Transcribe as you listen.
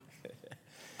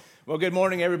Well, good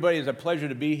morning, everybody. It's a pleasure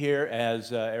to be here.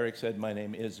 As Eric said, my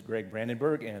name is Greg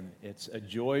Brandenburg, and it's a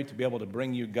joy to be able to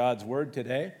bring you God's Word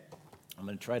today. I'm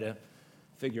going to try to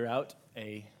figure out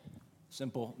a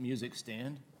simple music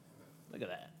stand. Look at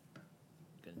that.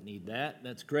 Going to need that.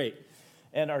 That's great.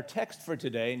 And our text for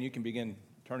today, and you can begin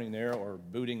turning there or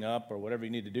booting up or whatever you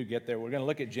need to do, get there. We're going to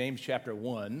look at James chapter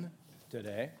 1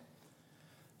 today.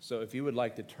 So if you would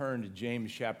like to turn to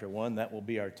James chapter 1, that will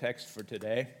be our text for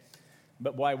today.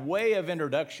 But by way of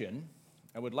introduction,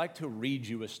 I would like to read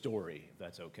you a story, if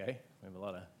that's okay. We have a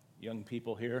lot of young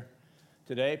people here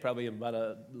today, probably about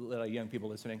a lot of young people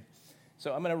listening.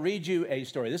 So I'm going to read you a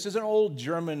story. This is an old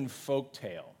German folk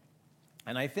tale,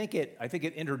 and I think it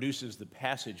introduces the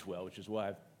passage well, which is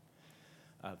why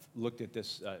I've looked at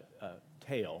this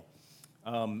tale.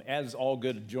 As all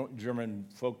good German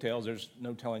folk tales, there's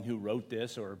no telling who wrote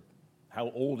this or how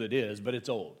old it is, but it's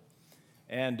old.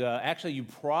 And actually, you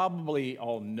probably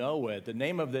all know it. The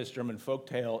name of this German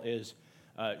folktale is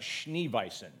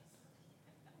Schneeweißen.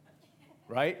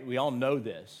 Right? We all know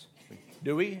this.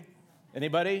 Do we?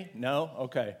 Anybody? No?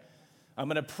 Okay. I'm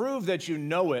going to prove that you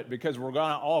know it because we're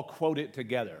going to all quote it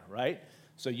together, right?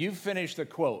 So you finish the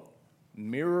quote.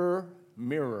 Mirror,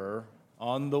 mirror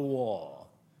on the wall,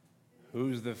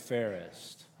 who's the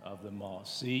fairest of them all?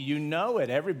 See, you know it.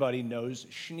 Everybody knows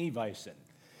Schneeweißen.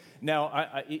 Now,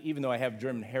 I, even though I have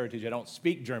German heritage, I don't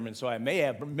speak German, so I may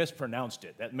have mispronounced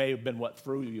it. That may have been what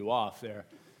threw you off there.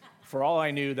 For all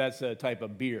I knew, that's a type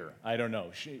of beer. I don't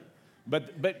know.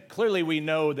 But clearly we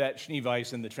know that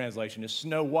Schneeweißen, the translation, is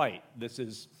Snow White. This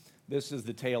is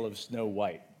the tale of Snow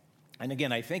White. And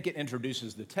again, I think it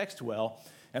introduces the text well,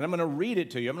 and I'm going to read it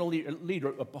to you. I'm going to read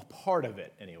a part of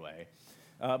it anyway.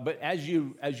 But as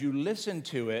you listen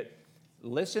to it,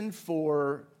 listen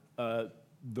for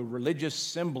the religious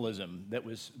symbolism that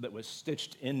was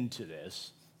stitched into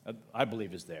this, I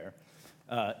believe is there.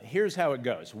 Here's how it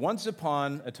goes. Once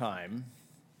upon a time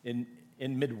in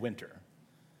midwinter,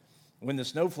 when the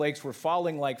snowflakes were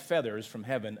falling like feathers from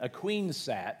heaven, a queen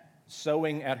sat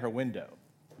sewing at her window,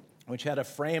 which had a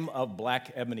frame of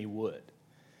black ebony wood.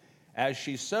 As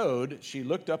she sewed, she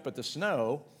looked up at the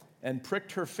snow and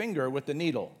pricked her finger with the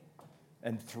needle,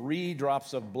 and 3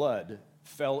 drops of blood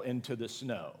fell into the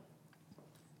snow.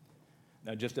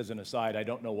 Now, just as an aside, I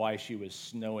don't know why she was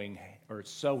sewing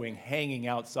hanging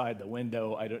outside the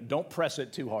window. Don't press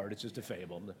it too hard. It's just a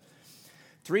fable.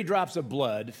 3 drops of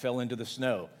blood fell into the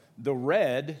snow. The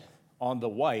red on the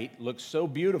white looked so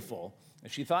beautiful,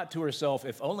 and she thought to herself,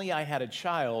 if only I had a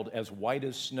child as white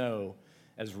as snow,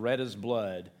 as red as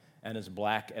blood, and as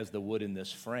black as the wood in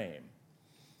this frame.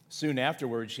 Soon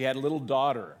afterward, she had a little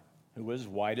daughter who was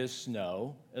white as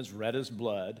snow, as red as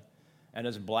blood, and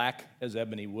as black as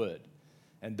ebony wood.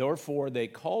 And therefore they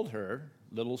called her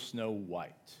Little Snow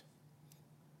White.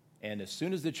 And as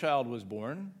soon as the child was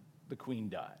born, the queen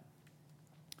died.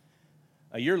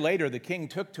 A year later, the king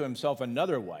took to himself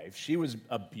another wife. She was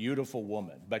a beautiful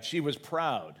woman, but she was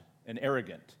proud and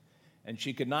arrogant, and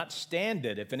she could not stand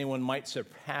it if anyone might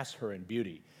surpass her in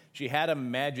beauty. She had a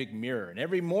magic mirror, and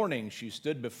every morning she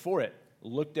stood before it,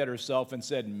 looked at herself, and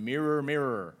said, mirror,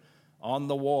 mirror on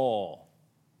the wall,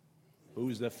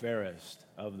 who's the fairest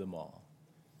of them all?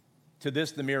 To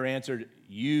this the mirror answered,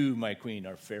 you, my queen,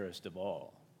 are fairest of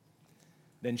all.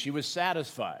 Then she was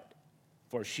satisfied,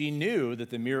 for she knew that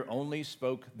the mirror only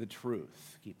spoke the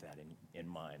truth. Keep that in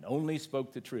mind. Only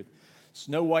spoke the truth.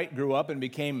 Snow White grew up and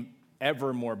became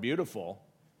ever more beautiful.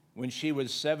 When she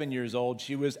was 7 years old,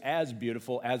 she was as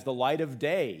beautiful as the light of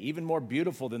day, even more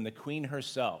beautiful than the queen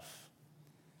herself.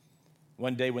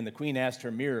 One day when the queen asked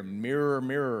her mirror, mirror,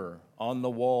 mirror on the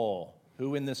wall,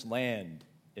 who in this land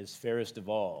is fairest of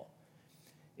all?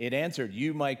 It answered,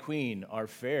 you, my queen, are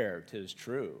fair, 'tis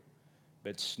true,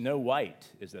 but Snow White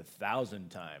is 1,000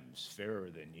 times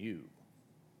fairer than you.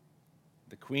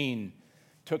 The queen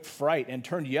took fright and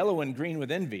turned yellow and green with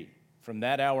envy. From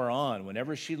that hour on,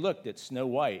 whenever she looked at Snow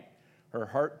White, her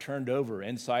heart turned over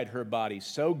inside her body.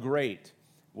 So great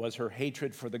was her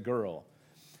hatred for the girl.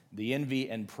 The envy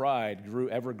and pride grew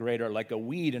ever greater like a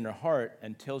weed in her heart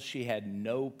until she had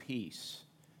no peace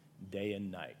day and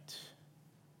night.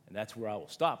 And that's where I will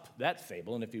stop that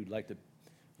fable. And if you'd like to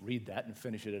read that and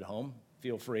finish it at home,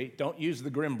 feel free. Don't use the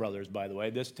Grimm brothers, by the way.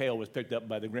 This tale was picked up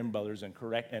by the Grimm brothers and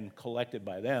collected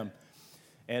by them.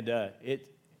 And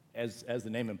it, as the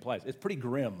name implies, it's pretty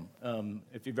grim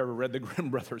if you've ever read the Grimm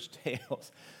brothers'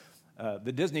 tales.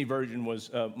 The Disney version was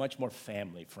much more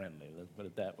family-friendly, let's put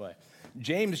it that way.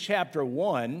 James chapter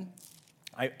 1,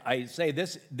 I say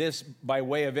this by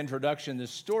way of introduction.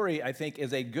 This story, I think,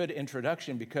 is a good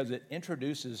introduction because it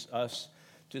introduces us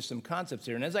to some concepts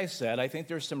here. And as I said, I think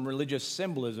there's some religious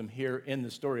symbolism here in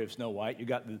the story of Snow White. You've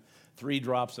got the 3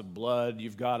 drops of blood.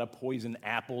 You've got a poison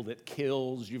apple that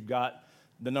kills. You've got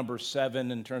the number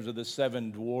 7 in terms of the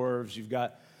 7 dwarves.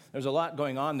 There's a lot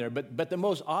going on there. But the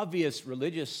most obvious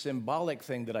religious symbolic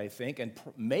thing that I think, and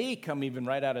may come even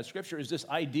right out of Scripture, is this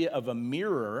idea of a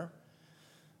mirror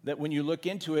that when you look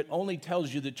into it only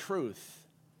tells you the truth.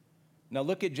 Now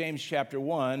look at James chapter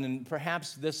 1, and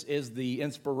perhaps this is the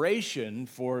inspiration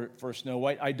for Snow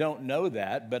White. I don't know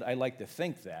that, but I like to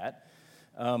think that.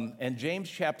 And James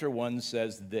chapter 1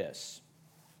 says this,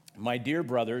 "My dear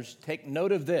brothers, take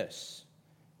note of this.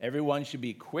 Everyone should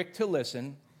be quick to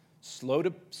listen, slow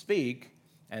to speak,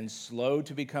 and slow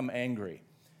to become angry.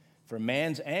 For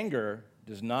man's anger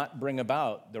does not bring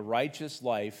about the righteous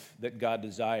life that God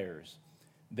desires.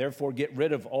 Therefore, get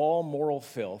rid of all moral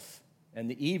filth and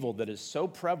the evil that is so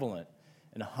prevalent,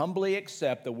 and humbly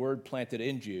accept the word planted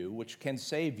in you, which can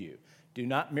save you. Do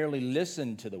not merely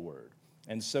listen to the word,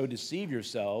 and so deceive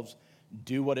yourselves.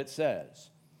 Do what it says.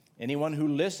 Anyone who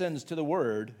listens to the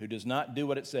word, who does not do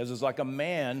what it says, is like a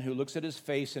man who looks at his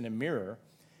face in a mirror,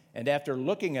 and after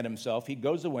looking at himself, he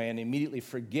goes away and immediately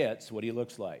forgets what he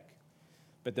looks like.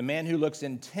 But the man who looks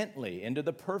intently into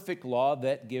the perfect law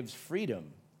that gives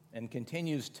freedom and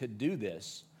continues to do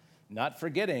this, not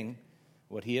forgetting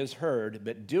what he has heard,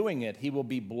 but doing it, he will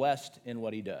be blessed in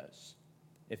what he does.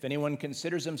 If anyone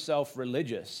considers himself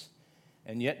religious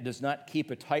and yet does not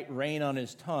keep a tight rein on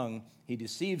his tongue, he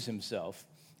deceives himself,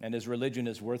 and his religion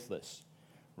is worthless.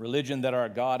 Religion that our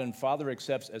God and Father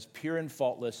accepts as pure and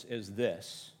faultless is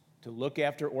this: to look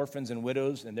after orphans and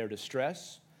widows in their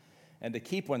distress, and to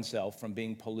keep oneself from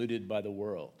being polluted by the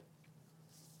world."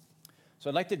 So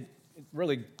I'd like to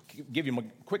really give you a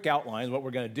quick outline. What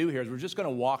we're going to do here is we're just going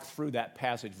to walk through that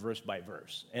passage verse by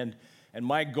verse. And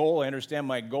my goal, I understand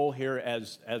my goal here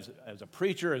as a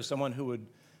preacher, as someone who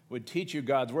would teach you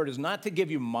God's word, is not to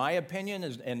give you my opinion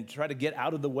and try to get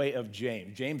out of the way of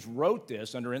James. James wrote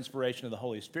this under inspiration of the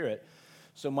Holy Spirit.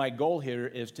 So my goal here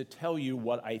is to tell you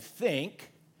what I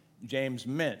think James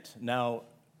meant. Now,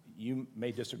 you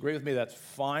may disagree with me. That's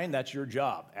fine. That's your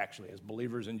job, actually, as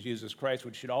believers in Jesus Christ,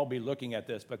 which should all be looking at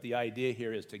this. But the idea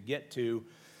here is to get to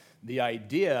the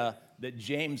idea that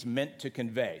James meant to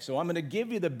convey. So I'm going to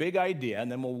give you the big idea,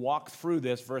 and then we'll walk through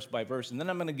this verse by verse. And then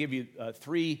I'm going to give you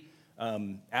 3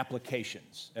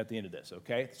 applications at the end of this,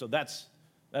 okay? So that's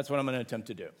what I'm going to attempt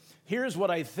to do. Here's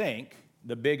what I think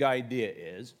the big idea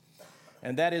is,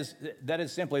 and that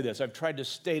is simply this. I've tried to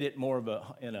state it more of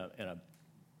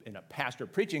in a pastor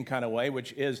preaching kind of way,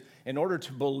 which is, in order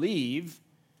to believe,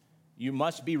 you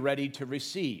must be ready to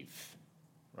receive,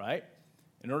 right?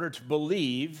 In order to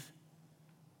believe,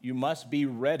 you must be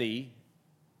ready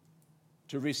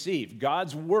to receive.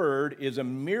 God's word is a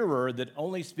mirror that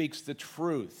only speaks the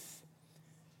truth.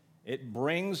 It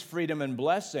brings freedom and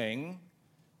blessing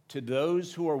to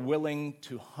those who are willing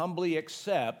to humbly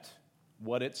accept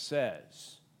what it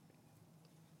says.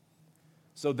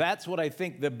 So that's what I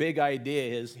think the big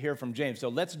idea is here from James. So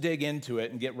let's dig into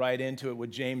it and get right into it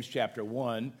with James chapter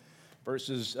 1,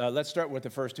 verses. Let's start with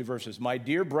the first 2 verses. "My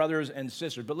dear brothers and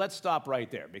sisters," but let's stop right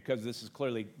there because this is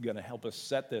clearly going to help us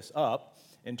set this up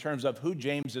in terms of who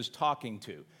James is talking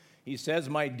to. He says,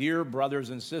 "My dear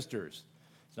brothers and sisters."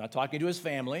 He's not talking to his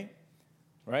family,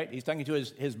 right? He's talking to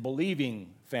his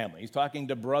believing family. He's talking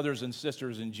to brothers and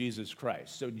sisters in Jesus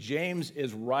Christ. So James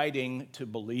is writing to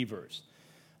believers.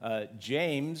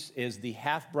 James is the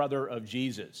half-brother of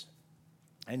Jesus.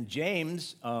 And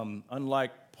James,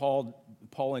 unlike Paul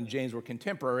and James were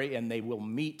contemporary, and they will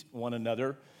meet one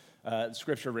another,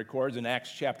 Scripture records in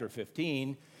Acts chapter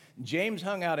 15. James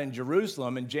hung out in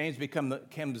Jerusalem, and James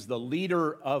becomes the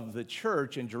leader of the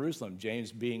church in Jerusalem.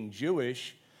 James, being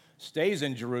Jewish, stays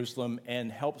in Jerusalem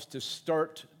and helps to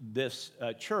start this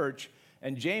church.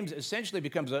 And James essentially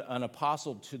becomes an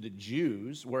apostle to the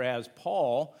Jews, whereas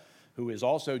Paul, who is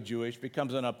also Jewish,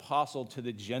 becomes an apostle to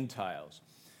the Gentiles.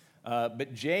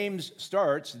 But James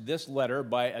starts this letter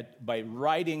by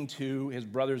writing to his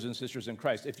brothers and sisters in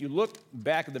Christ. If you look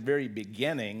back at the very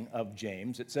beginning of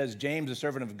James, it says, "James, a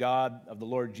servant of God, of the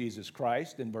Lord Jesus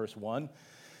Christ," in verse 1,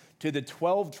 "to the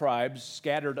 12 tribes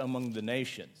scattered among the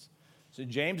nations." So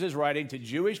James is writing to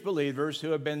Jewish believers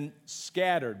who have been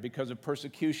scattered because of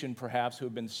persecution, perhaps, who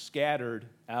have been scattered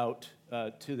out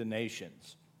to the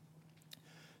nations.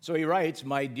 So he writes,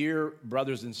 "My dear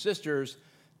brothers and sisters,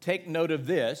 take note of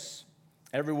this.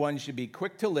 Everyone should be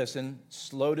quick to listen,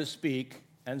 slow to speak,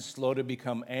 and slow to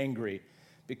become angry,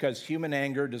 because human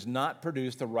anger does not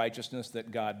produce the righteousness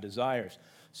that God desires."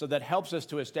 So that helps us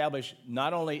to establish,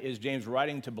 not only is James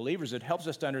writing to believers, it helps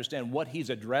us to understand what he's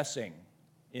addressing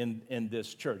in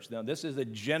this church. Now, this is a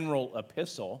general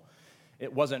epistle.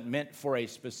 It wasn't meant for a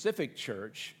specific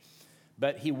church,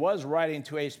 but he was writing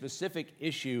to a specific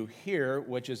issue here,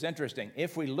 which is interesting.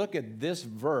 If we look at this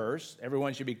verse,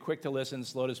 everyone should be quick to listen,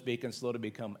 slow to speak, and slow to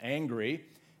become angry.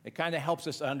 It kind of helps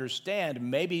us understand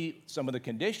maybe some of the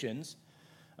conditions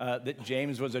that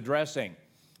James was addressing.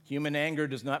 Human anger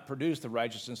does not produce the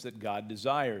righteousness that God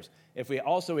desires. If we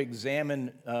also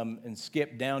examine and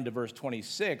skip down to verse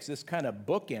 26, this kind of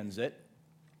bookends it.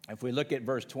 If we look at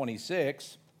verse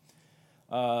 26,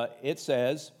 it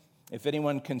says, if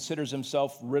anyone considers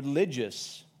himself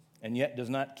religious and yet does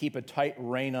not keep a tight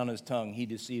rein on his tongue, he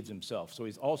deceives himself. So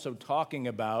he's also talking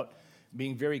about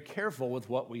being very careful with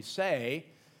what we say.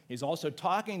 He's also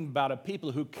talking about a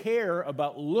people who care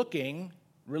about looking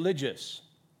religious.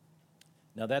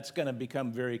 Now, that's going to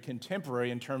become very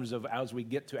contemporary in terms of as we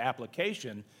get to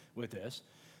application with this.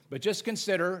 But just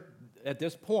consider at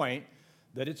this point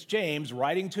that it's James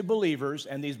writing to believers,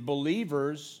 and these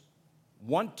believers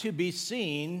want to be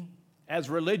seen as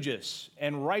religious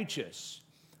and righteous,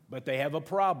 but they have a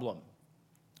problem.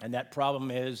 And that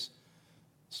problem is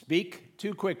speak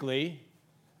too quickly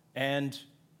and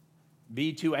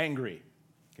be too angry.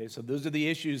 Okay, so those are the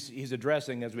issues he's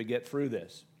addressing as we get through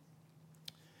this.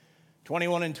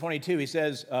 21 and 22, he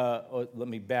says, let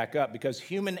me back up, because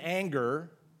human anger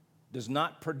does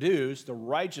not produce the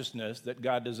righteousness that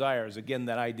God desires. Again,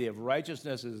 that idea of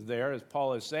righteousness is there, as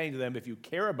Paul is saying to them, if you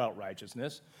care about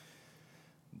righteousness,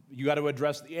 you got to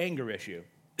address the anger issue.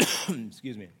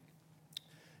 Excuse me.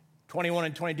 21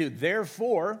 and 22,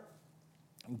 therefore,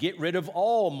 get rid of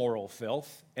all moral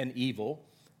filth and evil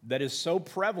that is so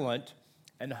prevalent,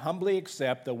 and humbly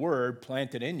accept the word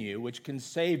planted in you, which can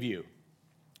save you.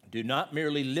 Do not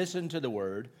merely listen to the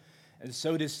word and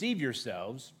so deceive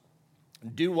yourselves.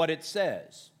 Do what it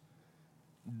says.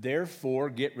 Therefore,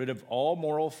 get rid of all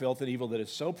moral filth and evil that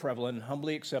is so prevalent, and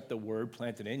humbly accept the word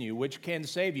planted in you, which can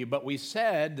save you. But we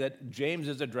said that James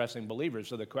is addressing believers.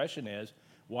 So the question is,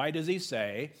 why does he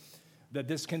say that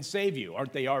this can save you?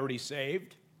 Aren't they already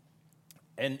saved?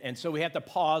 And so we have to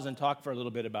pause and talk for a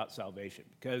little bit about salvation,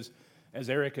 because as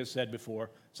Eric has said before,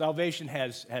 salvation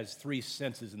has three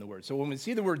senses in the word. So when we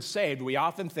see the word saved, we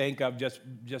often think of just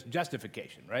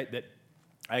justification, right? That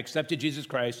I accepted Jesus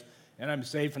Christ and I'm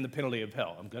saved from the penalty of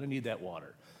hell. I'm going to need that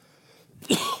water.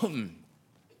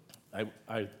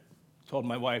 I told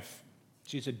my wife,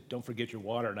 she said, don't forget your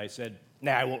water. And I said,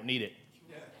 nah, I won't need it.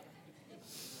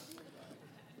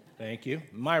 Thank you.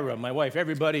 Myra, my wife,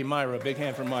 everybody, Myra, big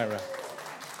hand for Myra.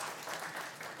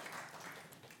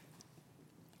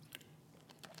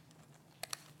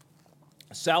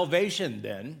 Salvation,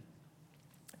 then,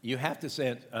 you have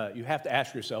to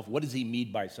ask yourself, what does he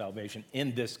mean by salvation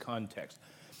in this context?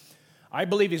 I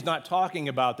believe he's not talking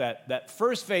about that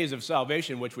first phase of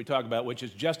salvation, which we talk about, which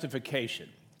is justification,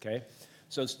 okay?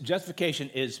 So justification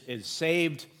is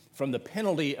saved from the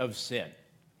penalty of sin.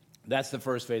 That's the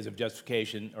first phase of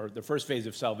justification, or the first phase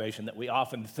of salvation that we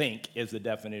often think is the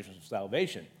definition of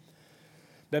salvation.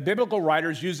 The biblical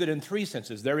writers use it in three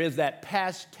senses. There is that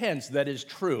past tense that is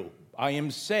true. I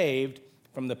am saved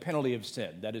from the penalty of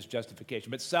sin. That is justification.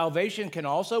 But salvation can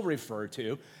also refer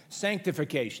to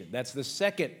sanctification. That's the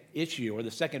second issue, or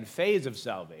the second phase of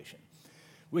salvation,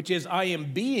 which is I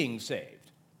am being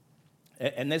saved.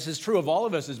 And this is true of all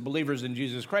of us as believers in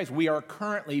Jesus Christ. We are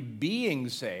currently being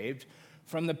saved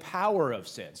from the power of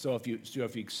sin. So if you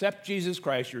accept Jesus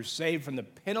Christ, you're saved from the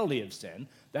penalty of sin.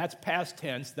 That's past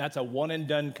tense. That's a one and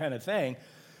done kind of thing.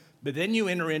 But then you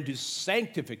enter into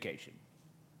sanctification,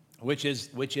 which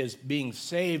is being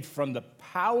saved from the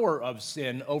power of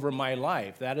sin over my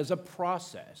life. That is a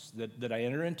process that I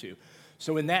enter into.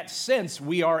 So in that sense,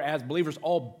 we are, as believers,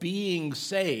 all being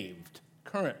saved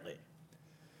currently.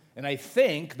 And I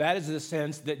think that is the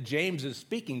sense that James is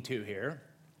speaking to here,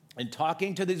 and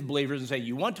talking to these believers and saying,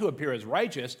 you want to appear as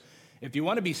righteous. If you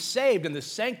want to be saved in the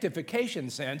sanctification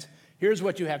sense, here's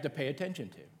what you have to pay attention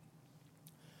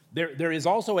to. There is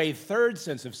also a third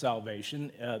sense of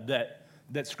salvation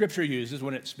that Scripture uses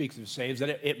when it speaks of saves,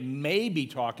 that it may be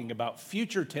talking about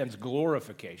future tense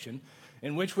glorification,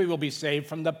 in which we will be saved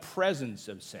from the presence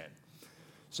of sin.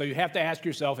 So you have to ask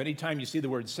yourself, anytime you see the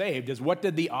word saved, is what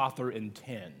did the author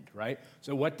intend, right?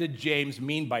 So what did James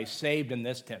mean by saved in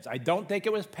this tense? I don't think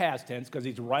it was past tense, because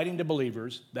he's writing to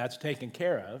believers. That's taken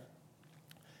care of.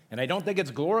 And I don't think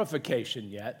it's glorification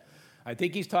yet. I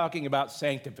think he's talking about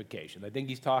sanctification. I think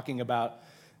he's talking about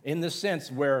in the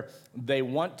sense where they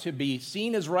want to be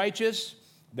seen as righteous,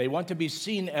 they want to be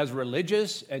seen as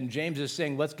religious, and James is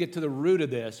saying, let's get to the root of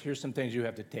this. Here's some things you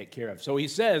have to take care of. So he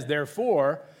says,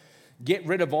 therefore, Get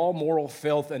rid of all moral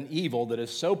filth and evil that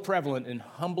is so prevalent, and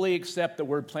humbly accept the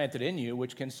word planted in you,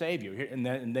 which can save you.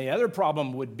 And the other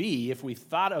problem would be if we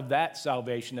thought of that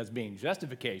salvation as being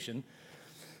justification,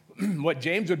 what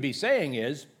James would be saying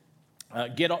is,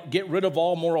 get rid of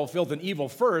all moral filth and evil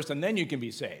first, and then you can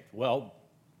be saved. Well,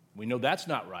 we know that's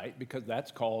not right, because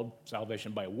that's called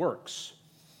salvation by works,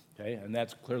 okay? And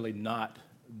that's clearly not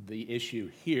the issue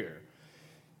here.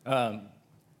 I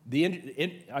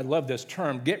love this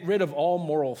term, get rid of all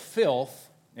moral filth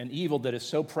and evil that is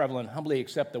so prevalent, humbly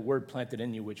accept the word planted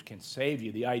in you, which can save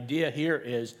you. The idea here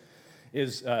is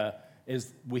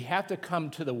we have to come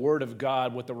to the word of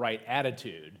God with the right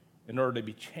attitude in order to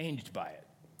be changed by it.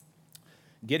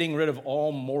 Getting rid of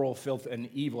all moral filth and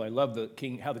evil. I love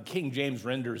how the King James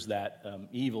renders that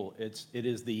evil. It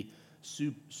is the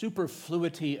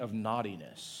superfluity of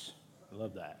naughtiness. I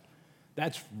love that.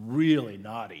 That's really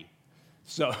naughty.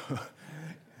 So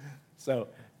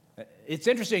it's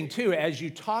interesting, too, as you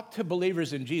talk to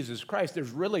believers in Jesus Christ,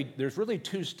 there's really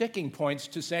two sticking points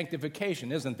to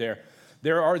sanctification, isn't there?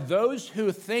 There are those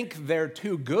who think they're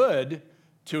too good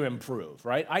to improve,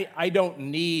 right? I don't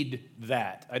need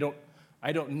that. I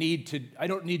don't need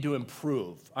to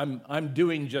improve. I'm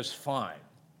doing just fine.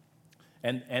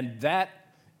 And that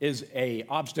is an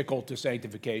obstacle to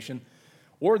sanctification.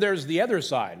 Or there's the other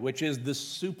side, which is the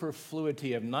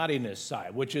superfluity of naughtiness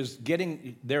side, which is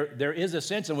there is a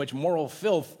sense in which moral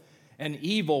filth and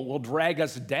evil will drag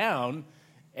us down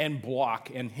and block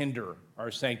and hinder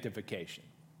our sanctification.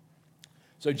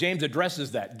 So James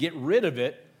addresses that. Get rid of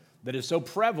it that is so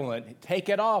prevalent. Take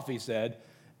it off, he said,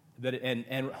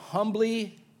 and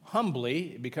humbly,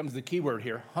 it becomes the key word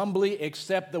here, humbly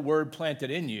accept the word planted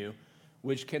in you,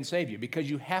 which can save you, because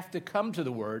you have to come to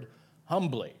the word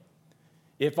humbly.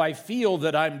 If I feel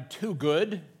that I'm too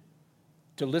good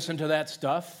to listen to that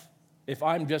stuff, if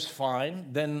I'm just fine,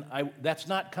 then that's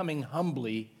not coming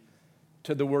humbly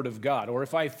to the Word of God. Or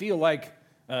if I feel like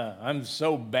I'm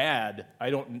so bad,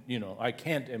 I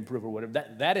can't improve or whatever,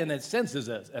 that in a sense is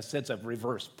a sense of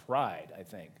reverse pride, I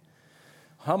think.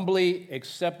 Humbly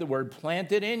accept the word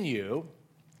planted in you.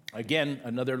 Again,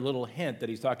 another little hint that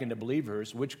he's talking to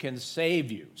believers, which can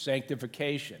save you,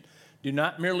 sanctification. Do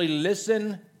not merely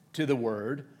listen to the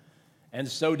word and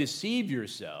so deceive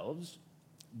yourselves.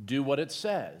 Do what it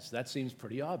says. That seems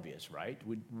pretty obvious, right?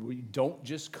 We don't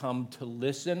just come to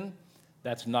listen.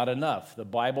 That's not enough. The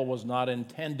Bible was not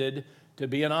intended to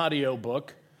be an audio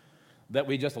book that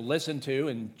we just listen to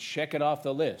and check it off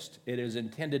the list. It is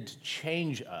intended to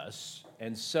change us,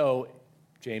 and so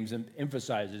James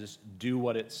emphasizes, do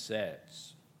what it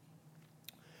says.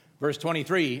 Verse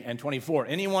 23 and 24,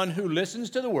 anyone who listens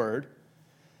to the word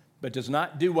but does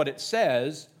not do what it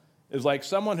says is like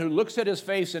someone who looks at his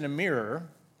face in a mirror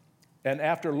and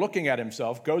after looking at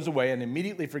himself goes away and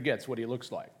immediately forgets what he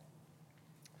looks like.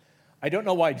 I don't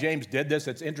know why James did this.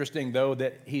 It's interesting, though,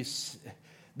 that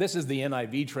this is the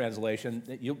NIV translation.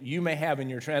 You may have in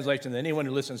your translation that anyone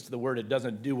who listens to the word and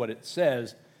doesn't do what it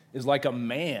says is like a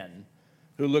man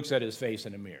who looks at his face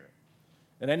in a mirror.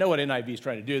 And I know what NIV is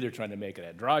trying to do. They're trying to make it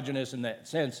androgynous in that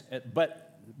sense, but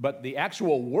the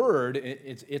actual word,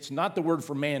 it's not the word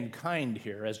for mankind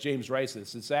here, as James writes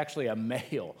this. It's actually a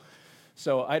male.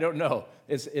 So I don't know.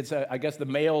 I guess the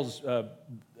male's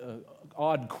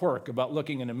odd quirk about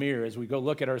looking in a mirror is we go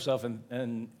look at ourselves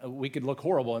and we could look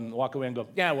horrible and walk away and go,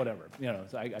 yeah, whatever.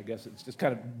 So I guess it's just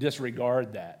kind of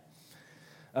disregard that.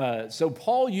 So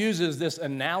Paul uses this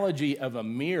analogy of a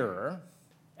mirror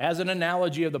as an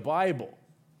analogy of the Bible,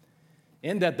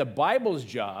 in that the Bible's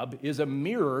job is a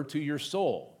mirror to your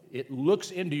soul. It looks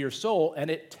into your soul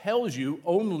and it tells you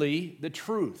only the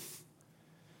truth.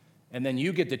 And then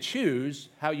you get to choose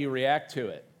how you react to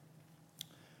it.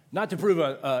 Not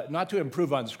to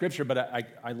improve on Scripture, but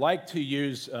I like to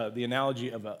use the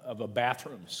analogy of a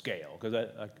bathroom scale,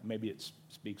 because maybe it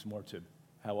speaks more to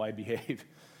how I behave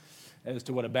as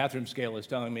to what a bathroom scale is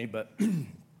telling me. But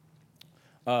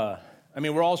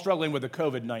we're all struggling with the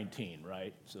COVID-19,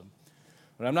 right? So.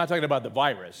 But I'm not talking about the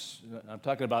virus. I'm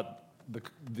talking about the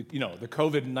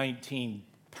COVID-19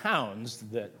 pounds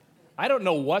that I don't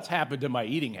know what's happened to my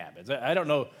eating habits. I don't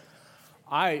know.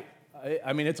 I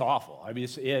mean, it's awful. I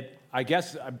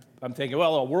guess I'm thinking,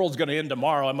 well, the world's going to end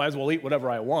tomorrow. I might as well eat whatever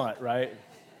I want, right?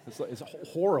 It's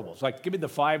horrible. It's like, give me the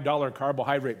 $5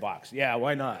 carbohydrate box. Yeah,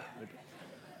 why not?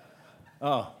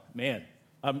 Oh, man.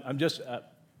 I'm just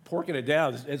porking it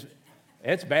down.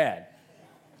 It's bad.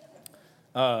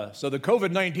 So the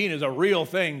COVID-19 is a real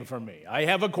thing for me. I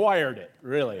have acquired it,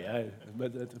 really.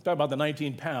 But talk about the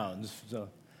 19 pounds. So,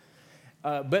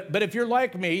 but if you're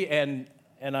like me and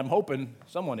and I'm hoping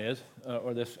someone is,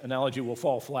 or this analogy will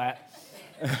fall flat.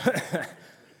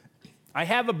 I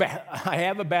have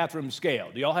a bathroom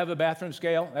scale. Do y'all have a bathroom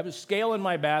scale? I have a scale in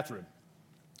my bathroom.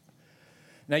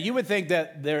 Now, you would think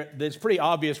that it's pretty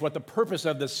obvious what the purpose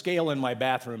of the scale in my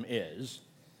bathroom is,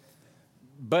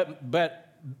 but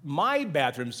my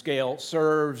bathroom scale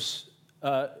serves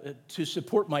to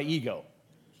support my ego.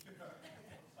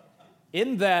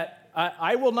 In that,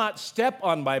 I will not step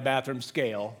on my bathroom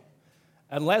scale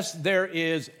unless there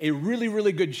is a really,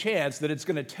 really good chance that it's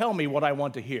going to tell me what I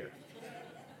want to hear,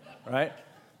 right?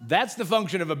 That's the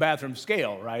function of a bathroom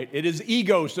scale, right? It is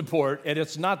ego support, and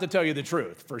it's not to tell you the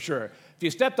truth, for sure. If you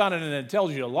stepped on it and it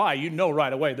tells you a lie, you know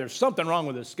right away there's something wrong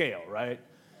with the scale, right?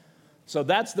 So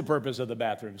that's the purpose of the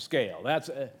bathroom scale.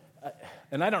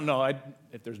 And I don't know,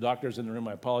 if there's doctors in the room,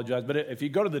 I apologize, but if you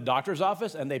go to the doctor's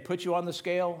office and they put you on the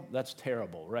scale, that's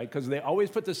terrible, right? Because they always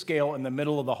put the scale in the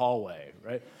middle of the hallway,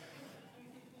 right?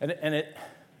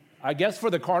 I guess for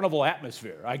the carnival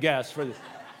atmosphere,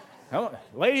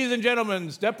 ladies and gentlemen,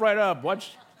 step right up.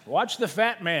 Watch the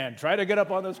fat man try to get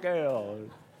up on the scale.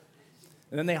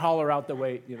 And then they holler out the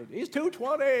weight. He's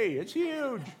 220. It's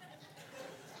huge.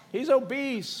 He's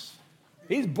obese.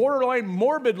 He's borderline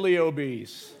morbidly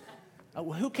obese.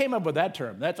 Who came up with that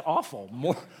term? That's awful.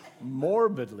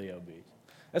 Morbidly obese.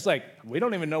 That's like, we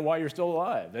don't even know why you're still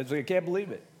alive. I can't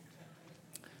believe it.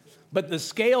 But the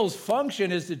scale's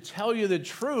function is to tell you the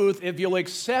truth if you'll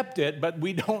accept it, but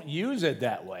we don't use it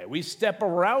that way. We step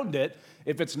around it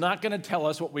if it's not going to tell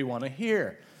us what we want to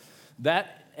hear.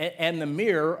 That and the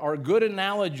mirror are good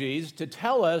analogies to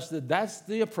tell us that that's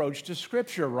the approach to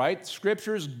Scripture, right?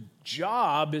 Scripture's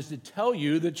job is to tell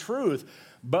you the truth,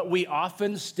 but we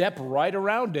often step right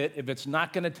around it if it's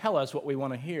not going to tell us what we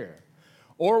want to hear.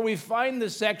 Or we find the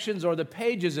sections or the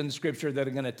pages in Scripture that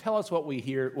are going to tell us what we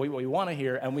want to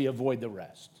hear, and we avoid the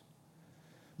rest.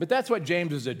 But that's what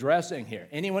James is addressing here.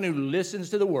 Anyone who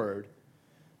listens to the word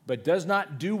but does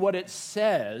not do what it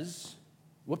says,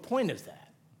 what point is that?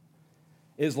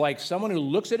 Is like someone who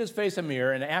looks at his face in a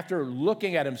mirror, and after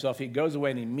looking at himself, he goes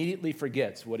away and immediately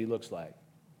forgets what he looks like.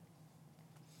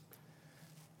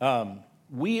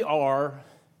 We are,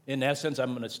 in essence, I'm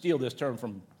going to steal this term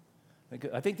from,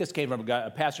 I think this came from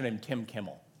a pastor named Tim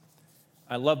Kimmel.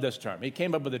 I love this term. He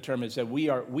came up with the term and said, we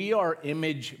are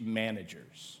image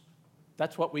managers.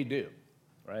 That's what we do,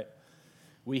 right?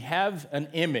 We have an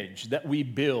image that we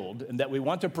build and that we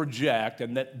want to project,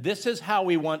 and that this is how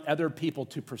we want other people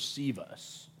to perceive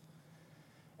us.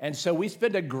 And so we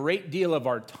spend a great deal of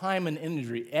our time and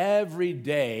energy every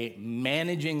day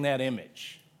managing that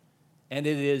image. And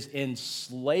it is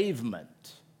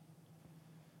enslavement.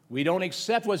 We don't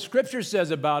accept what Scripture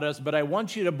says about us, but I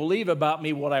want you to believe about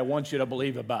me what I want you to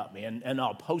believe about me. And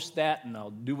I'll post that, and I'll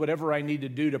do whatever I need to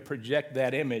do to project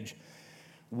that image.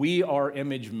 We are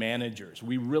image managers.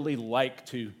 We really like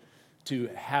to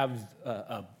have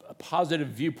a positive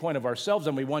viewpoint of ourselves,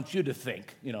 and we want you to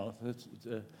think,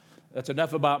 that's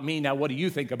enough about me. Now, what do you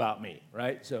think about me,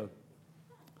 right? So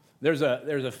there's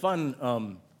a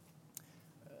fun.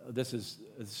 This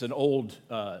is an old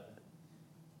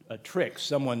a trick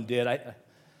someone did.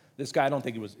 This guy, I don't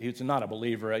think he's not a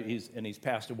believer. He's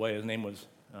passed away. His name was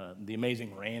the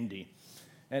Amazing Randy.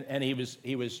 And he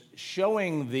was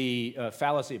showing the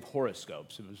fallacy of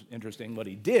horoscopes. It was interesting. What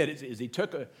he did is he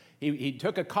took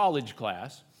a college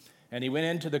class, and he went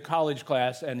into the college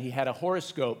class, and he had a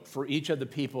horoscope for each of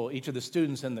the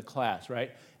students in the class,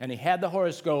 right? And he had the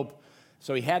horoscope.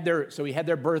 So he had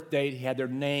their birth date, he had their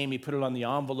name, he put it on the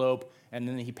envelope, and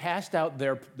then he passed out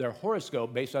their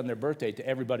horoscope based on their birth date to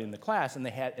everybody in the class, and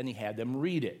he had them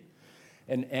read it.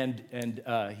 And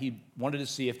he wanted to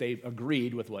see if they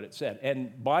agreed with what it said.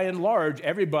 And by and large,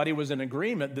 everybody was in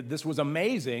agreement that this was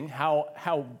amazing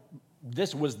how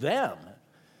this was them.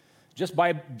 Just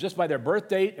by their birth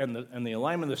date and the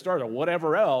alignment of the stars or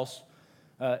whatever else,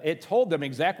 it told them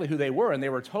exactly who they were, and they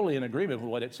were totally in agreement with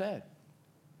what it said.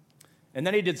 And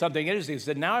then he did something interesting. He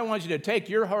said, now I want you to take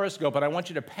your horoscope and I want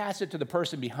you to pass it to the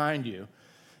person behind you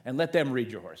and let them read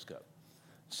your horoscope.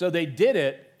 So they did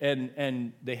it,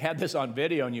 and they had this on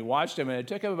video, and you watched them, and it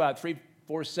took them about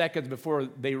 3-4 seconds before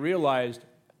they realized,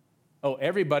 oh,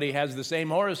 everybody has the same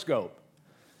horoscope.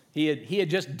 He had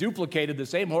just duplicated the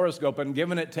same horoscope and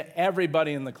given it to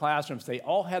everybody in the classrooms. They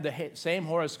all had the same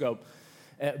horoscope,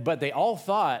 but they all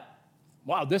thought,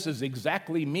 wow, this is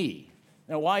exactly me.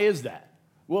 Now, why is that?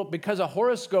 Well, because a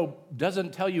horoscope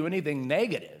doesn't tell you anything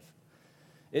negative.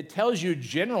 It tells you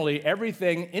generally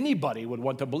everything anybody would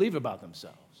want to believe about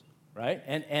themselves, right?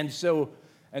 And so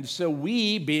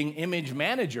we, being image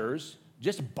managers,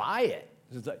 just buy it.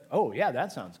 It's like, oh, yeah,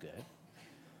 that sounds good.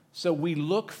 So we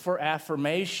look for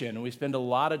affirmation. We spend a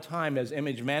lot of time as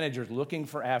image managers looking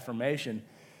for affirmation.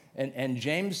 And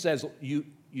James says you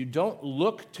don't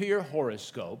look to your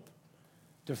horoscope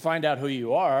to find out who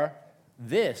you are.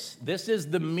 This is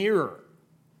the mirror.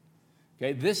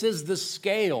 Okay, this is the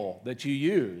scale that you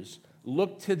use.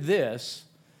 Look to this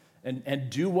and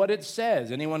do what it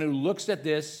says. Anyone who looks at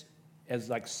this as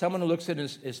like someone who looks at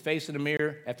his face in a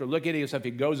mirror, after looking at himself,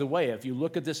 he goes away. If you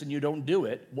look at this and you don't do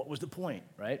it, what was the point,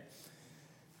 right?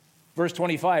 Verse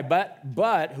 25,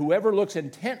 but whoever looks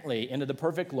intently into the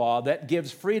perfect law, that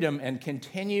gives freedom and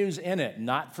continues in it,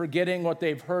 not forgetting what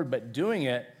they've heard, but doing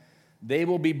it, they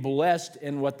will be blessed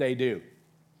in what they do.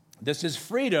 This is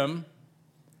freedom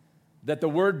that the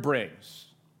word brings.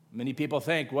 Many people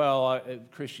think, well,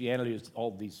 Christianity is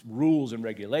all these rules and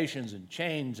regulations and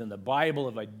chains and the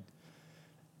Bible.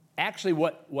 Actually,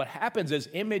 what happens is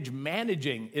image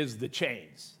managing is the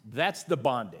chains. That's the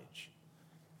bondage.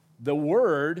 The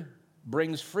word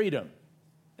brings freedom.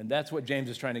 And that's what James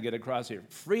is trying to get across here.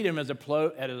 Freedom as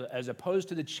opposed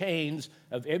to the chains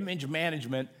of image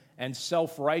management and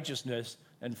self-righteousness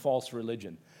and false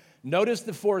religion. Notice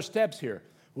the 4 steps here.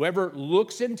 Whoever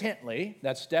looks intently,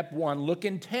 that's step 1, look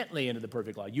intently into the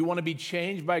perfect law. You want to be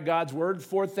changed by God's word?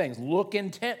 4 things. Look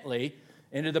intently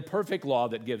into the perfect law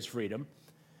that gives freedom.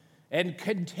 And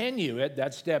continue it,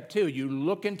 that's step 2. You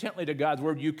look intently to God's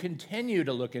word. You continue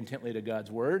to look intently to God's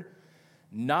word.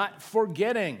 Not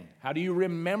forgetting. How do you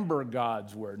remember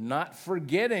God's word? Not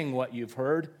forgetting what you've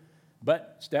heard,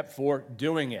 but step 4,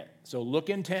 doing it. So look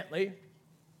intently.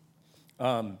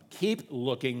 Keep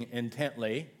looking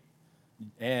intently.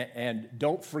 And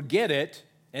don't forget it,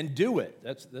 and do it.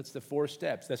 That's the 4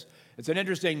 steps. It's an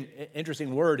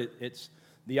interesting word. It's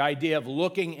the idea of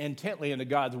looking intently into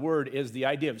God's word is the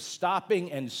idea of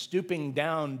stopping and stooping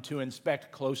down to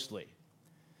inspect closely.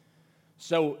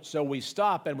 So we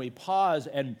stop and we pause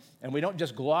and we don't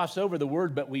just gloss over the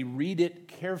word, but we read it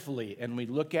carefully and we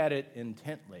look at it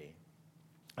intently.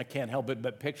 I can't help it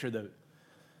but picture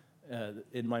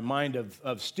in my mind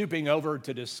of stooping over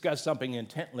to discuss something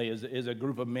intently is a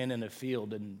group of men in a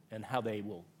field and how they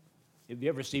will. Have you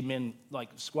ever seen men like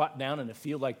squat down in a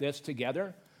field like this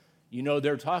together? You know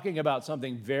they're talking about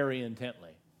something very intently,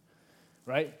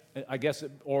 right? I guess,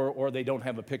 or they don't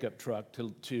have a pickup truck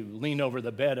to lean over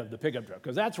the bed of the pickup truck,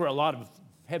 because that's where a lot of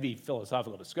heavy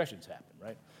philosophical discussions happen,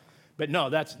 right? But no,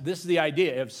 this is the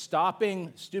idea of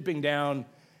stopping, stooping down,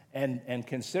 and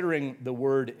considering the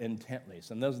word intently.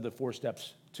 So those are the 4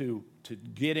 steps to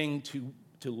getting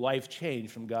to life change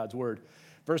from God's word.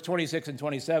 Verse 26 and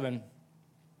 27,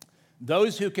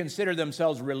 those who consider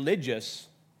themselves religious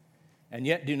and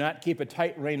yet do not keep a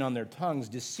tight rein on their tongues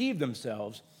deceive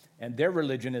themselves, and their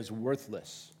religion is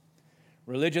worthless.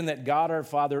 Religion that God our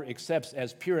Father accepts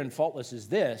as pure and faultless is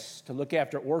this: to look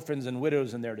after orphans and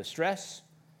widows in their distress,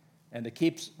 and to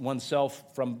keep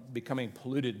oneself from becoming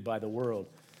polluted by the world.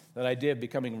 That idea of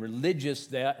becoming religious,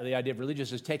 the idea of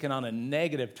religious is taken on a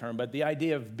negative term, but the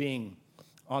idea of being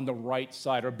on the right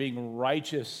side or being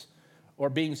righteous or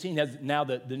being seen as, now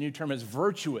the new term is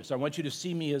virtuous. I want you to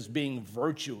see me as being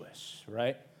virtuous,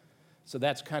 right? So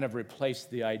that's kind of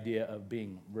replaced the idea of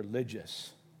being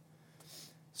religious.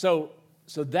 So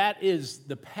that is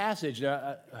the passage.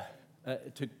 To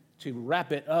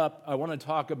wrap it up, I want to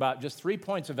talk about just 3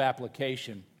 points of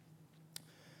application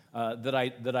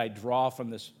that I draw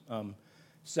from this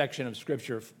section of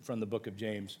Scripture from the book of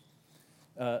James.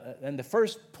 And the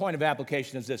first point of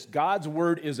application is this: God's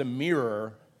word is a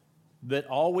mirror that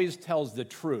always tells the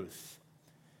truth.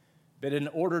 But in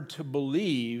order to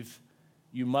believe,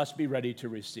 you must be ready to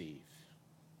receive,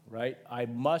 right? I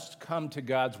must come to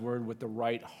God's word with the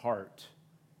right heart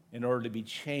in order to be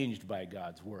changed by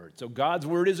God's word. So God's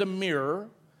word is a mirror.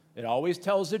 It always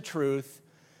tells the truth.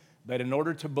 But in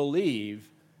order to believe,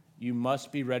 you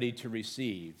must be ready to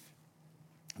receive.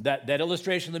 That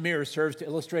illustration of the mirror serves to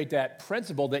illustrate that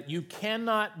principle that you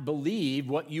cannot believe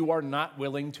what you are not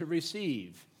willing to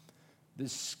receive. The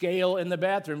scale in the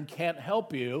bathroom can't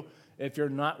help you if you're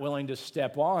not willing to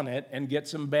step on it and get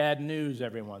some bad news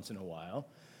every once in a while.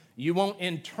 You won't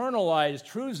internalize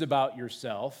truths about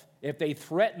yourself if they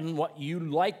threaten what you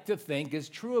like to think is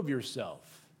true of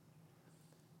yourself.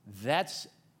 That's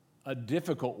a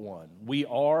difficult one. We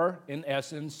are, in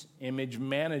essence, image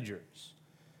managers.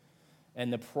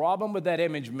 And the problem with that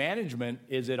image management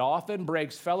is it often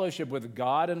breaks fellowship with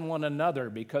God and one another,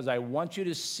 because I want you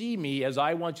to see me as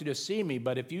I want you to see me,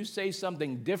 but if you say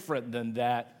something different than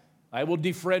that, I will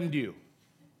defriend you,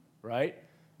 right?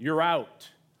 You're out.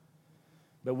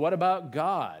 But what about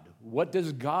God? What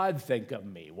does God think of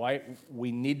me? Why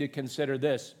we need to consider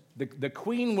this. The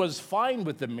queen was fine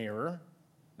with the mirror,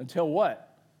 Until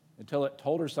what? Until it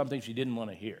told her something she didn't want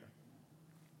to hear.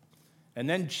 And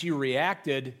then she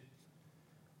reacted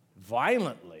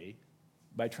violently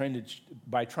by trying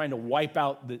to wipe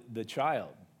out the child.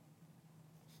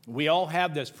 We all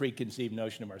have this preconceived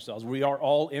notion of ourselves. We are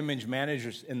all image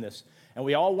managers in this. And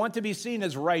we all want to be seen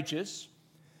as righteous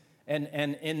and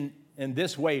in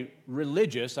this way,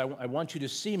 religious. I want you to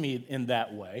see me in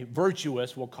that way.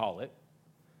 Virtuous, we'll call it.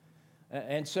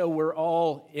 And so we're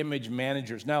all image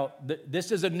managers. Now,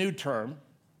 this is a new term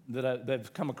that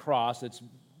I've come across. It's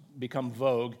become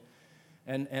vogue.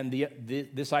 And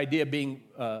this idea being,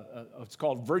 it's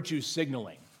called virtue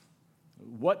signaling.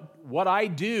 What I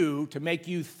do to make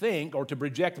you think or to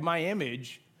project my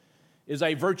image is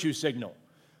a virtue signal.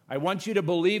 I want you to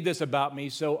believe this about me,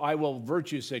 so I will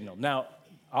virtue signal. Now,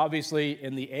 obviously,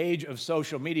 in the age of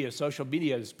social media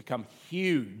has become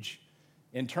huge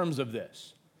in terms of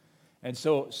this. And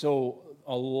so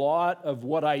a lot of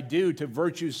what I do to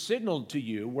virtue signal to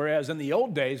you, whereas in the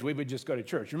old days, we would just go to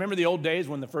church. Remember the old days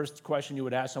when the first question you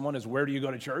would ask someone is, where do you go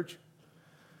to church?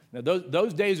 Now,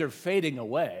 those days are fading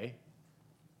away.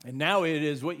 And now it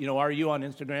is, are you on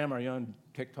Instagram? Are you on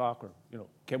TikTok? Or,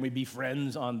 can we be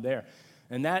friends on there?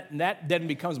 And that then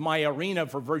becomes my arena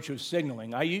for virtue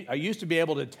signaling. I used to be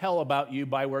able to tell about you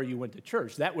by where you went to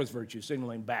church. That was virtue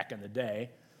signaling back in the day.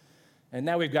 And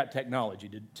now we've got technology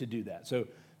to do that.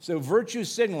 So virtue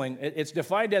signaling, it's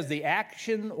defined as the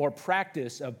action or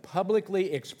practice of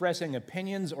publicly expressing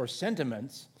opinions or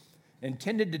sentiments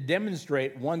intended to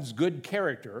demonstrate one's good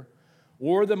character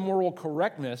or the moral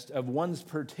correctness of one's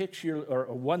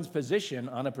position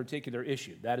on a particular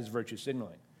issue. That is virtue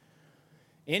signaling.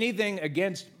 Anything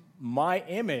against my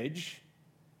image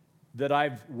that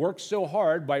I've worked so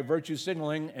hard by virtue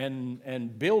signaling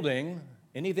and building,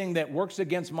 anything that works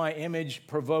against my image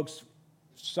provokes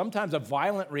sometimes a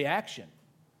violent reaction.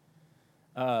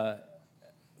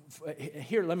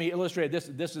 Here, let me illustrate this.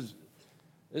 This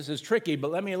is tricky, but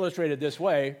let me illustrate it this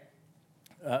way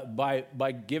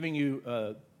by giving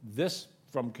you this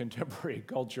from contemporary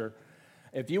culture.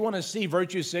 If you want to see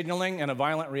virtue signaling and a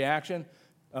violent reaction,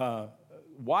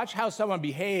 watch how someone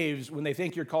behaves when they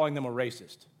think you're calling them a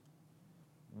racist.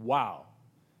 Wow.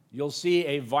 You'll see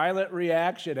a violent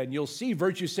reaction, and you'll see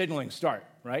virtue signaling start,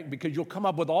 right? Because you'll come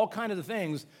up with all kinds of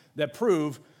things that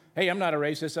prove, hey, I'm not a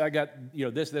racist. I got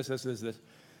this.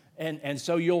 And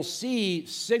so you'll see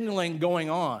signaling going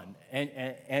on,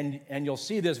 and you'll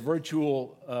see this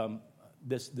virtual,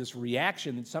 this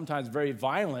reaction that's sometimes very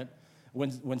violent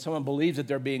when someone believes that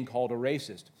they're being called a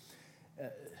racist.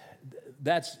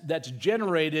 That's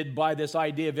generated by this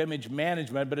idea of image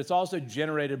management, but it's also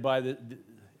generated by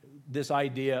this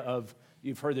idea of,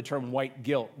 you've heard the term white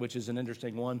guilt, which is an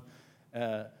interesting one.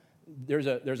 There's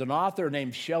an author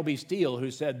named Shelby Steele who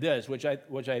said this, which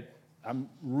I'm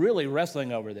really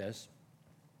wrestling over this.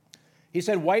 He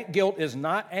said, white guilt is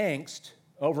not angst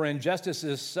over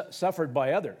injustices suffered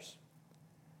by others.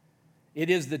 It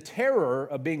is the terror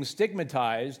of being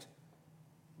stigmatized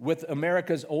with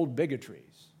America's old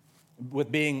bigotries,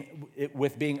 with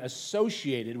being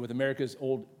associated with America's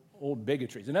old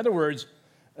bigotries. In other words,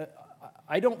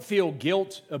 I don't feel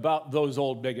guilt about those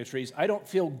old bigotries. I don't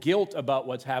feel guilt about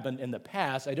what's happened in the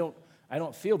past. I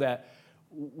don't feel that.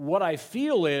 What I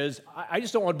feel is I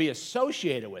just don't want to be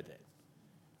associated with it.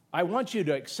 I want you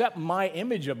to accept my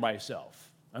image of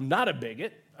myself. I'm not a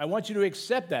bigot. I want you to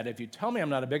accept that. If you tell me I'm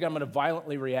not a bigot, I'm going to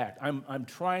violently react. I'm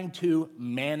trying to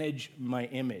manage my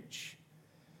image.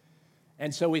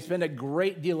 And so we spend a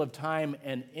great deal of time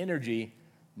and energy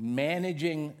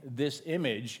managing this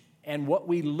image. And what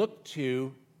we look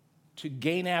to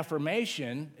gain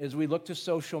affirmation is we look to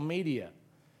social media,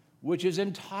 which is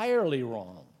entirely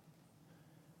wrong.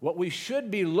 What we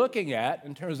should be looking at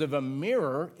in terms of a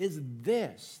mirror is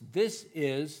this. This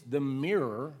is the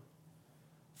mirror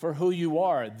for who you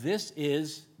are. This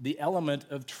is the element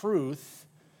of truth.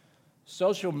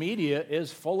 Social media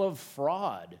is full of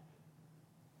fraud.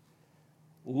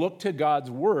 Look to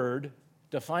God's word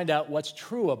to find out what's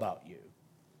true about you.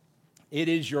 It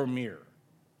is your mirror.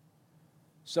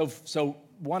 So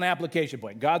one application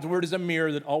point. God's word is a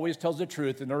mirror that always tells the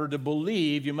truth. In order to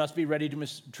believe, you must be ready to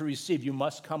receive. You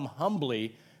must come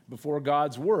humbly before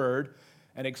God's word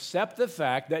and accept the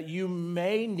fact that you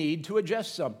may need to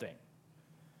adjust something,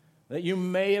 that you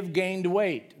may have gained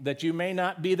weight, that you may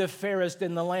not be the fairest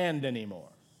in the land anymore.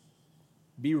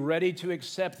 Be ready to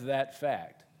accept that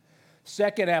fact.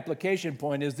 Second application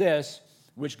point is this,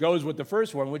 which goes with the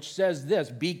first one, which says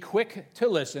this: be quick to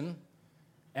listen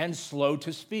and slow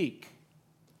to speak.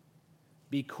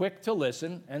 Be quick to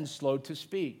listen and slow to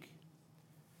speak.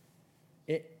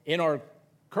 In our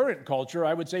current culture,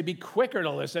 I would say be quicker to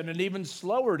listen and even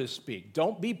slower to speak.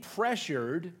 Don't be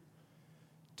pressured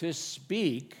to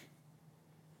speak,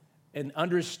 and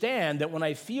understand that when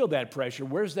I feel that pressure,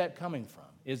 where's that coming from?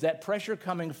 Is that pressure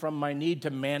coming from my need to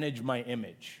manage my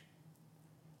image?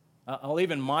 I'll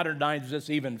even modernize this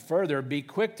even further. Be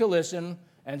quick to listen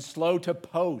and slow to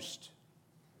post.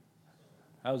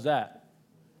 How's that?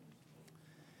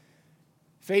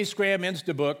 Facegram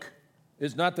Instabook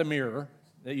is not the mirror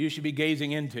that you should be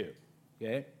gazing into,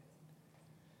 okay?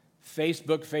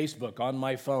 Facebook on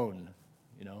my phone,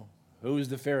 who's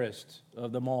the fairest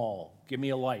of them all? Give me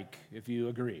a like if you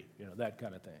agree, that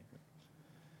kind of thing.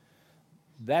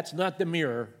 That's not the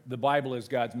mirror. The Bible is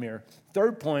God's mirror.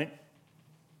 Third point,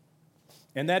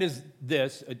 and that is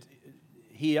this.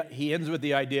 He ends with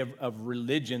the idea of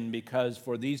religion, because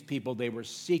for these people, they were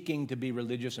seeking to be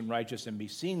religious and righteous and be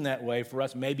seen that way. For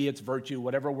us, maybe it's virtue,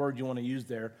 whatever word you want to use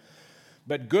there.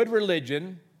 But good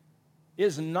religion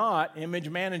is not image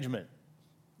management.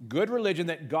 Good religion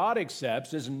that God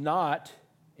accepts is not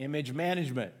image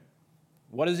management.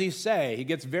 What does he say? He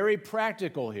gets very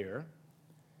practical here,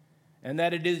 and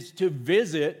that it is to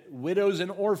visit widows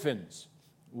and orphans.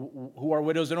 Who are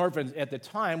widows and orphans? At the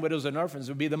time, widows and orphans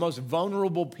would be the most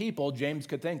vulnerable people James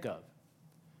could think of.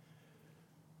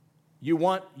 You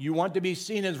want to be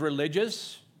seen as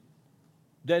religious?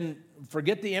 Then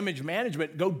forget the image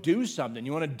management. Go do something.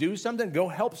 You want to do something? Go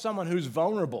help someone who's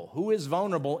vulnerable. Who is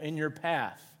vulnerable in your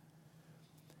path?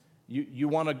 You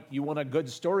want a good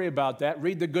story about that?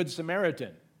 Read the Good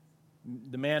Samaritan.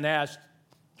 The man asked,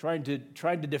 trying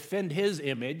to defend his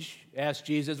image, asked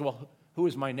Jesus, well, who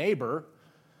is my neighbor?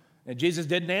 And Jesus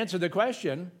didn't answer the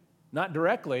question, not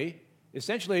directly.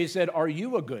 Essentially, he said, are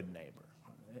you a good neighbor?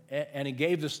 And he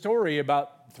gave the story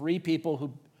about 3 people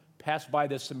who passed by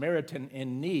the Samaritan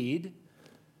in need.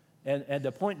 And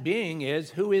the point being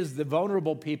is, who is the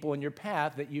vulnerable people in your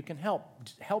path that you can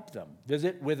help them?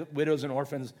 Visit with widows and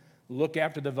orphans. Look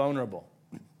after the vulnerable.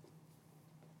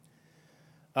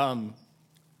 I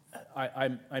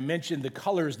mentioned the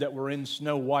colors that were in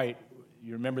Snow White.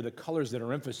 You remember the colors that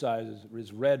are emphasized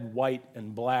is red, white,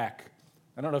 and black.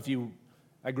 I don't know if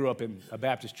I grew up in a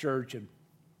Baptist church and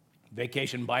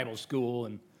Vacation Bible School,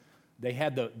 and they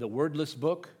had the wordless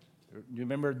book. Do you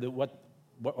remember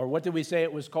what did we say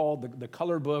it was called? The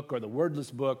color book or the wordless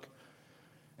book.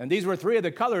 And these were 3 of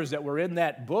the colors that were in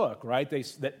that book, right?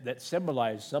 That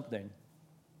symbolized something.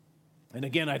 And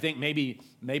again, I think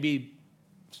maybe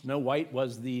Snow White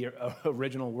was the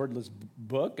original wordless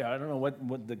book. I don't know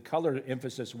what the color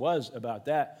emphasis was about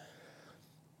that.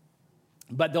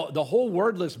 But the whole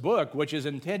wordless book, which is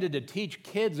intended to teach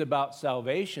kids about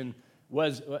salvation,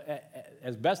 was,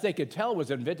 as best they could tell,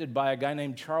 was invented by a guy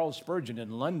named Charles Spurgeon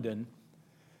in London,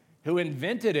 who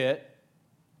invented it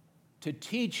to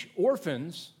teach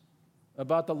orphans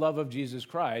about the love of Jesus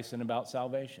Christ and about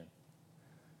salvation.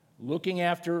 Looking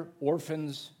after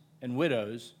orphans and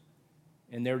widows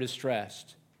in their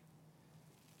distress.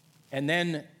 And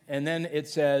then it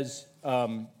says,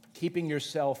 keeping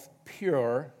yourself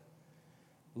pure,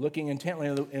 looking intently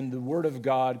in the Word of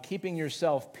God, keeping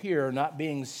yourself pure, not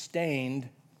being stained.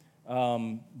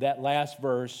 That last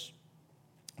verse,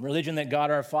 religion that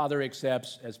God our Father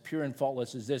accepts as pure and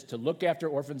faultless is this: to look after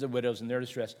orphans and widows in their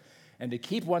distress, and to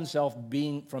keep oneself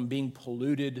from being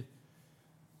polluted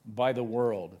by the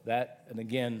world. That, and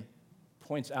again,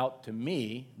 points out to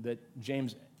me that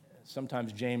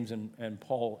sometimes James and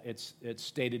Paul, it's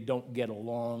stated, don't get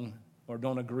along or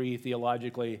don't agree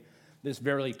theologically. This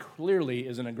very clearly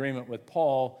is an agreement with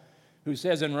Paul, who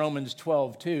says in Romans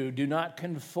 12:2, do not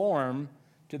conform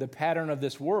to the pattern of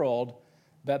this world,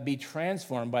 but be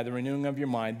transformed by the renewing of your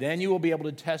mind. Then you will be able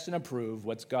to test and approve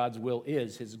what God's will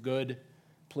is, his good,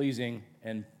 pleasing,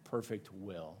 and perfect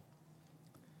will.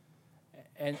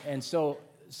 And so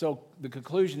the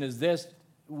conclusion is this: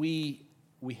 we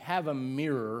have a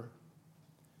mirror,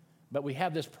 but we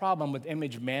have this problem with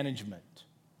image management.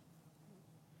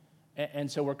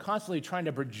 And so we're constantly trying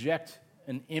to project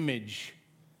an image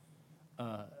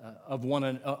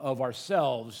of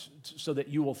ourselves so that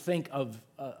you will think of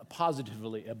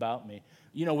positively about me.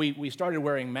 You know, we started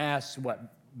wearing masks,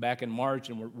 back in March,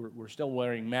 and we're still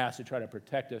wearing masks to try to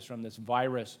protect us from this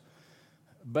virus.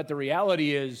 But the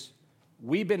reality is,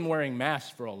 we've been wearing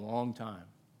masks for a long time.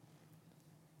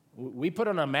 We put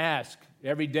on a mask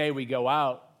every day we go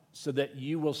out so that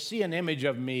you will see an image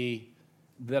of me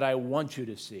that I want you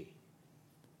to see.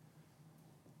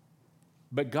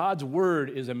 But God's word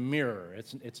is a mirror.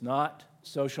 It's not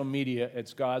social media,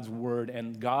 it's God's word.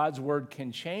 And God's word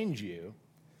can change you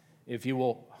if you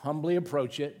will humbly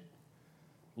approach it,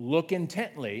 look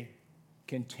intently,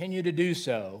 continue to do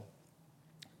so,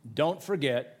 don't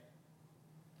forget,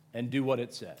 and do what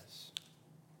it says.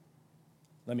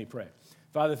 Let me pray.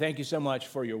 Father, thank you so much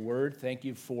for your word. Thank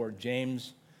you for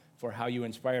James, for how you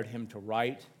inspired him to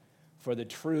write, for the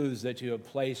truths that you have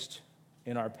placed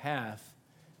in our path,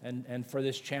 and for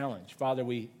this challenge. Father,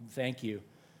 we thank you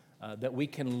that we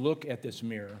can look at this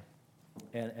mirror,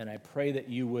 and I pray that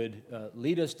you would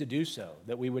lead us to do so,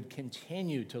 that we would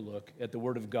continue to look at the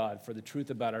Word of God for the truth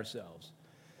about ourselves,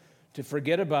 to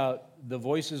forget about the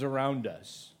voices around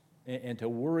us, and to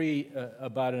worry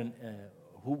about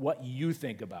what you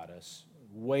think about us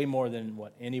way more than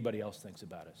what anybody else thinks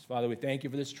about us. Father, we thank you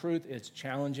for this truth. It's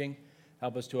challenging.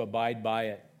 Help us to abide by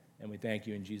it, and we thank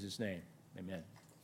you in Jesus' name. Amen.